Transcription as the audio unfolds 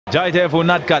Jaydev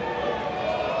Unadkat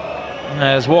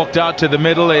has walked out to the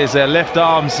middle. His left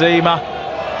arm seamer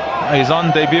is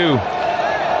on debut.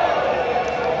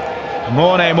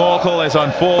 Morne Morkel is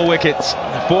on 4 wickets,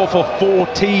 4 for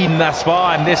 14 thus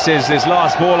far, and this is his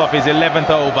last ball of his 11th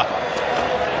over.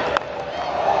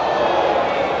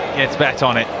 Gets back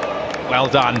on it. Well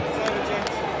done.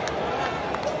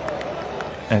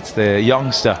 It's the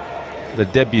youngster, the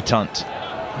debutant,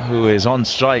 who is on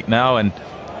strike now, and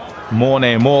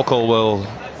Morne Morkel will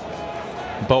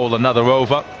bowl another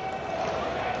over.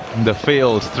 In the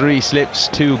field, 3 slips,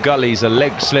 2 gullies, a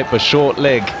leg slip, a short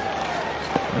leg.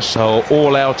 So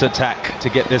all-out attack to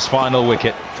get this final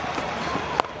wicket.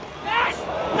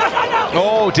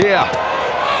 Oh dear!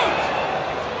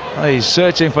 Oh, he's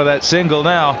searching for that single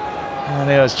now, and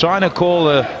he was trying to call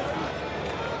the...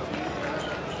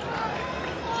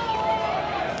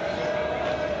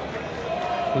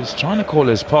 He was trying to call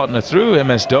his partner through,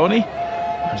 MS Dhoni.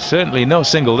 Certainly no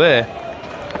single there.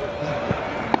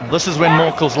 This is when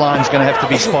Morkel's line's going to have to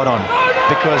be spot on,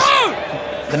 because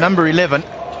the number 11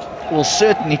 will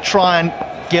certainly try and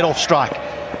get off strike.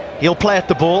 He'll play at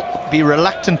the ball, be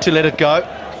reluctant to let it go.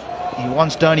 He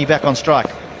wants Dhoni back on strike.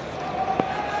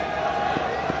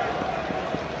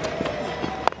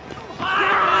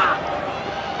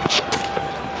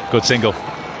 Good single.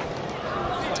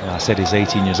 I said he's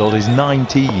 18 years old. He's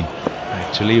 19,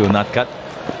 actually, Unadkat.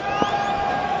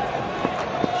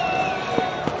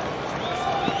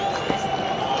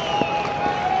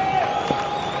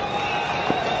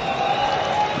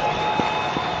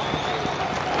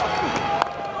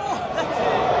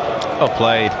 Well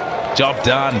played. Job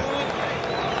done.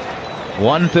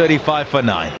 135 for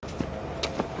 9.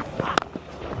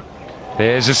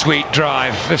 There's a sweet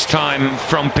drive, this time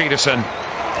from Peterson.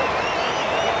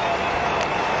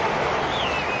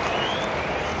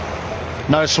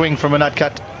 No swing from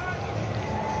Unadkat.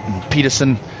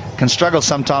 Peterson can struggle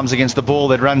sometimes against the ball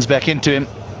that runs back into him.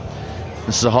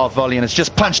 This is a half volley and it's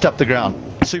just punched up the ground.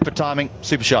 Super timing,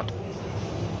 super shot.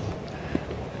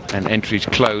 And entries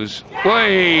close.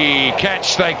 Way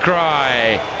catch they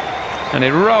cry, and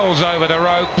it rolls over the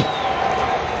rope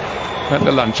at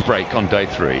the lunch break on day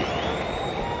 3.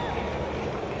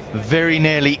 Very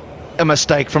nearly a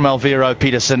mistake from Alvaro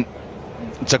Peterson.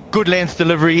 It's a good length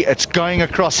delivery, it's going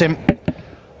across him.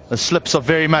 The slips are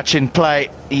very much in play.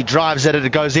 He drives at it,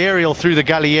 it goes aerial through the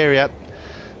gully area,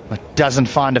 but doesn't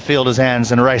find a fielder's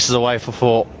hands and races away for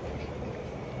 4.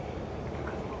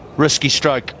 Risky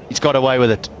stroke, he's got away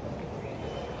with it.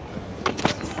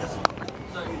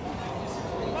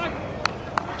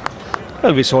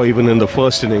 Well, we saw even in the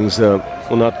first innings,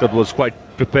 Unadkat was quite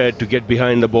prepared to get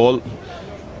behind the ball.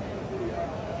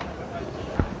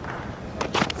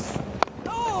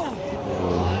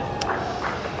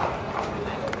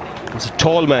 He's a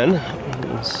tall man.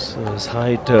 His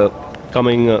height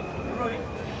coming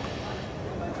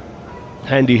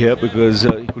handy here, because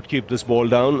he could keep this ball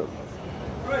down.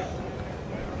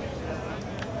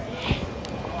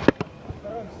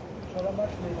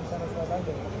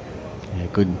 Yeah,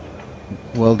 good.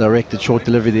 Well-directed short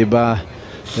delivery there by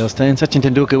Stan. Sachin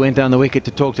Tendulkar went down the wicket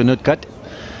to talk to Unadkat.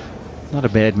 Not a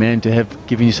bad man to have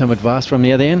given you some advice from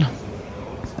the other end.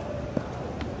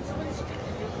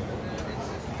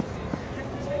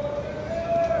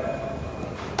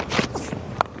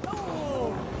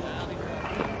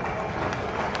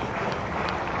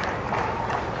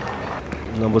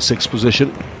 Number 6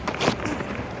 position.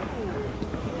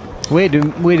 Where do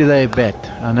they bat?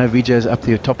 I know Vijay's up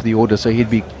the top of the order, so he'd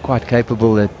be quite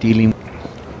capable at dealing.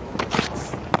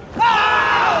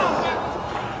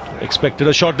 Expected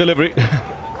a short delivery.